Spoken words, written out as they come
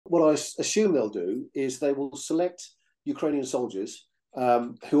what I assume they'll do is they will select Ukrainian soldiers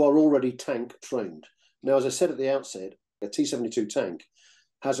who are already tank trained. Now, as I said at the outset, a T-72 tank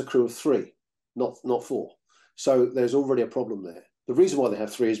has a crew of 3, not 4. So there's already a problem there. The reason why they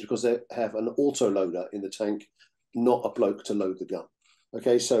have 3 is because they have an auto-loader in the tank, not a bloke to load the gun.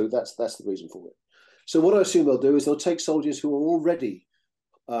 Okay, so that's the reason for it. So what I assume they'll do is they'll take soldiers who are already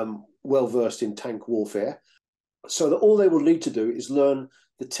well-versed in tank warfare, so that all they will need to do is learn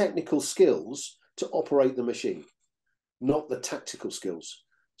the technical skills to operate the machine, not the tactical skills.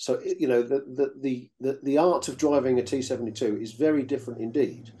 So, you know, the art of driving a T-72 is very different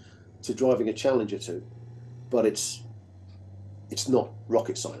indeed to driving a Challenger 2, but it's not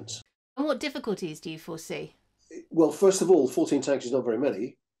rocket science. And what difficulties do you foresee? Well, first of all, 14 tanks is not very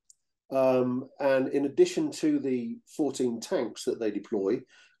many. And in addition to the 14 tanks that they deploy,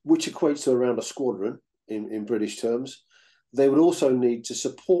 which equates to around a squadron in British terms, they would also need to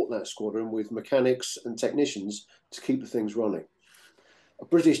support that squadron with mechanics and technicians to keep the things running. A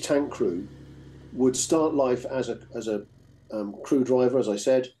British tank crew would start life as a crew driver, as I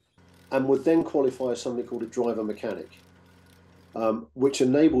said, and would then qualify as something called a driver mechanic, which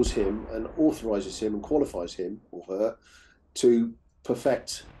enables him and authorizes him and qualifies him or her to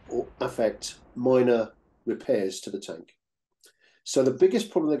perfect or affect minor repairs to the tank. So the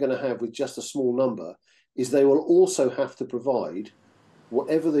biggest problem they're going to have with just a small number is they will also have to provide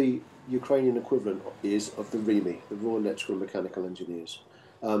whatever the Ukrainian equivalent is of the REME, the Royal Electrical and Mechanical Engineers.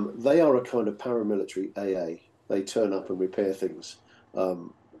 They are a kind of paramilitary AA. They turn up and repair things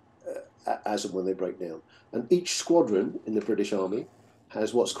as and when they break down. And each squadron in the British Army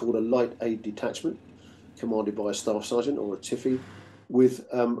has what's called a light aid detachment, commanded by a staff sergeant or a TIFI, with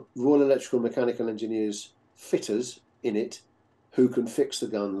Royal Electrical and Mechanical Engineers fitters in it who can fix the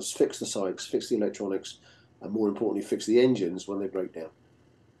guns, fix the sights, fix the electronics, and more importantly, fix the engines when they break down.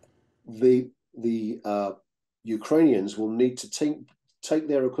 The Ukrainians will need to take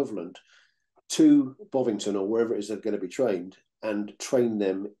their equivalent to Bovington or wherever it is they're going to be trained and train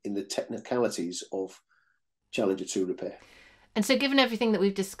them in the technicalities of Challenger 2 repair. And so given everything that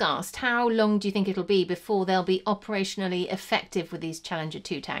we've discussed, how long do you think it'll be before they'll be operationally effective with these Challenger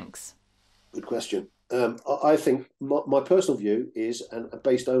 2 tanks? Good question. I think my personal view is, and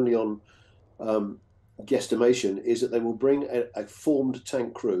based only on guesstimation, is that they will bring a formed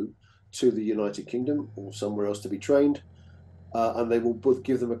tank crew to the United Kingdom or somewhere else to be trained, and they will both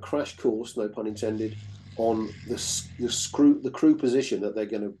give them a crash course, no pun intended, on the crew position that they're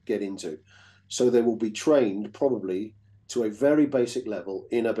going to get into. So they will be trained probably to a very basic level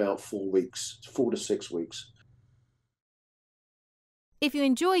in about 4 weeks, 4 to 6 weeks. If you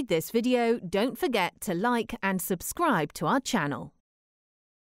enjoyed this video, don't forget to like and subscribe to our channel.